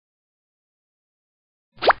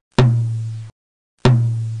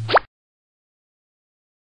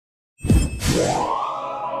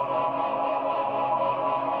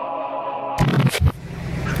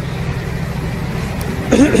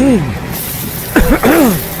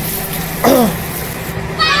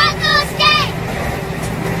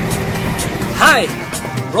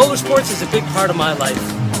Sports is a big part of my life.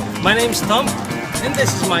 My name's Tom, and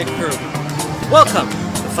this is my crew. Welcome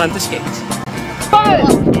to Fun to Skate. 1,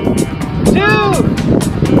 2,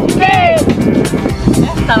 3!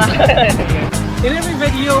 In every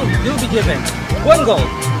video, you'll be given 1 goal,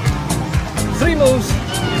 3 moves,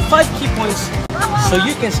 and 5 key points so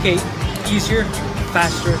you can skate easier,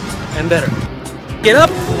 faster, and better. Get up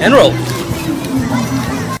and roll!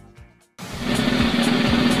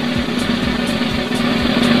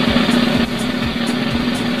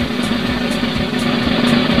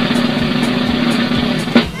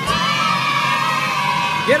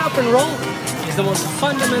 Get up and roll is the most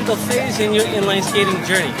fundamental phase in your inline skating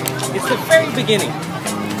journey. It's the very beginning.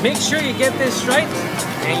 Make sure you get this right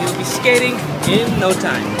and you'll be skating in no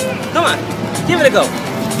time. Come on, give it a go.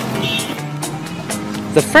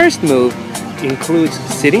 The first move includes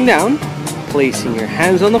sitting down, placing your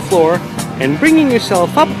hands on the floor, and bringing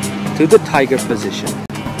yourself up to the tiger position.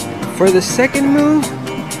 For the second move,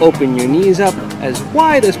 open your knees up as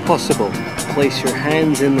wide as possible. Place your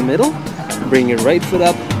hands in the middle. Bring your right foot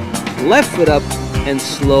up, left foot up, and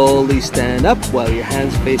slowly stand up while your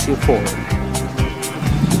hands facing forward.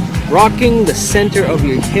 Rocking the center of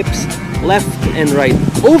your hips left and right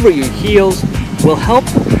over your heels will help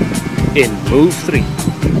in move 3.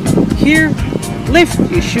 Here, lift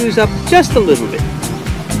your shoes up just a little bit.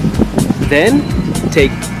 Then,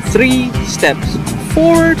 take 3 steps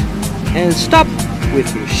forward and stop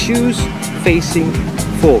with your shoes facing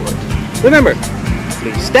forward. Remember,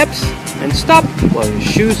 3 steps and stop while your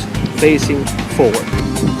shoes facing forward.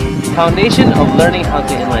 Foundation of learning how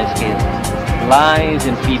to inline skate lies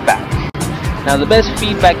in feedback. Now the best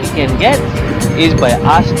feedback you can get is by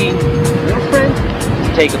asking your friend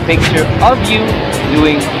to take a picture of you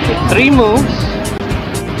doing the 3 moves,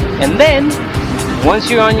 and then once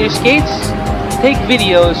you're on your skates, take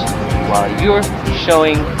videos while you're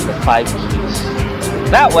showing the 5 keys.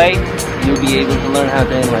 That way you'll be able to learn how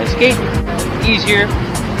to inline skate easier,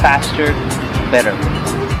 faster, better.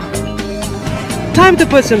 Time to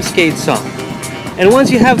put some skates on. And once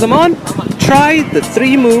you have them on, try the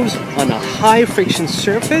 3 moves on a high friction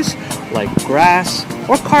surface like grass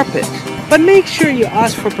or carpet. But make sure you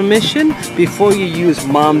ask for permission before you use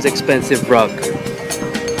mom's expensive rug.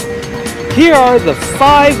 Here are the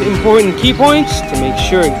 5 important key points to make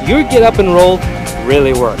sure your get up and roll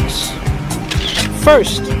really works.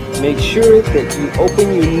 First, make sure that you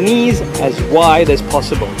open your knees as wide as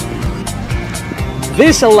possible.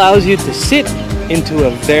 This allows you to sit into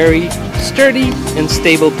a very sturdy and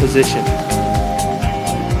stable position.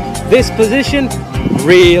 This position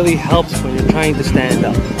really helps when you're trying to stand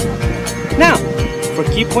up. Now, for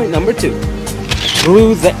key point number 2,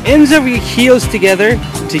 glue the ends of your heels together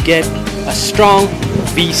to get a strong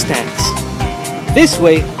V stance. This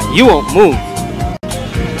way, you won't move.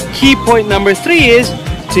 Key point number 3 is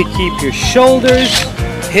to keep your shoulders,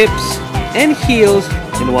 hips, and heels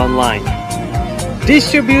in one line.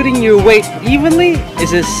 Distributing your weight evenly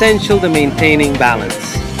is essential to maintaining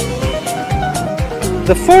balance.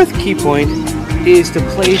 The 4th key point is to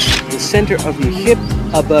place the center of your hip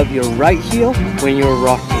above your right heel when you're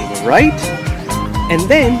rocking right, and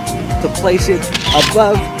then to place it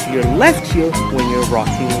above your left heel when you're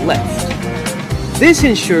rocking left. This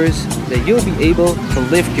ensures that you'll be able to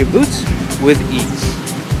lift your boots with ease.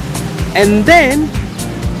 And then,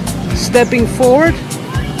 stepping forward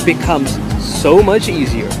becomes so much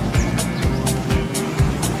easier.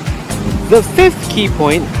 The 5th key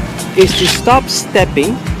point is to stop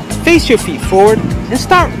stepping, face your feet forward, and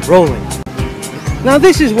start rolling. Now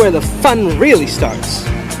this is where the fun really starts.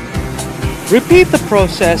 Repeat the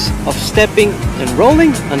process of stepping and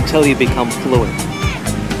rolling until you become fluent.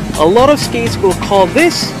 A lot of skates will call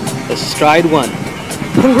this a stride 1.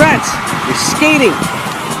 Congrats, you're skating!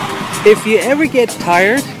 If you ever get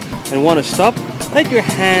tired and want to stop, let your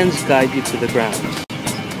hands guide you to the ground.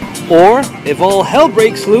 Or, if all hell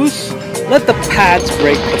breaks loose, let the pads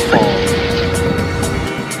break the fall.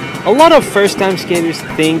 A lot of first-time skaters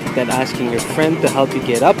think that asking your friend to help you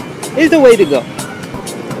get up is the way to go.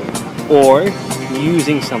 Or,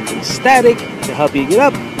 using something static to help you get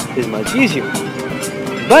up is much easier.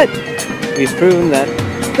 But, we've proven that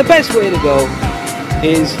the best way to go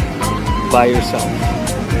is by yourself.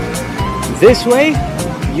 This way,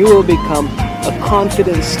 you will become a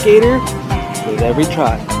confident skater with every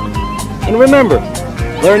try. And remember,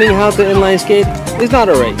 learning how to inline skate is not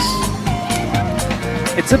a race.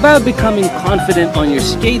 It's about becoming confident on your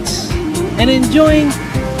skates and enjoying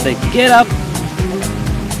the get up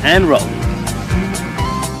and roll.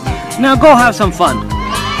 Now go have some fun.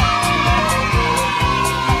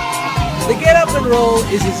 The get up and roll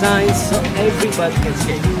is designed so everybody can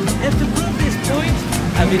skate. And to prove this point,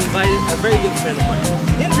 I've invited a very good friend of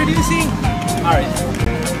mine. Introducing Arif.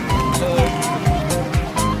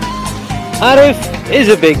 Arif is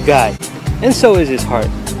a big guy, and so is his heart.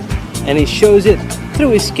 And he shows it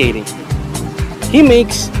through his skating. He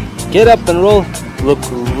makes get up and roll look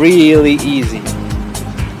really easy.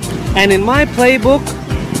 And in my playbook,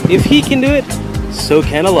 if he can do it, so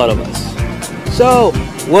can a lot of us. So,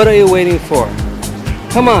 what are you waiting for?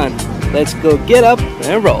 Come on, let's go get up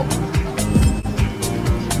and roll.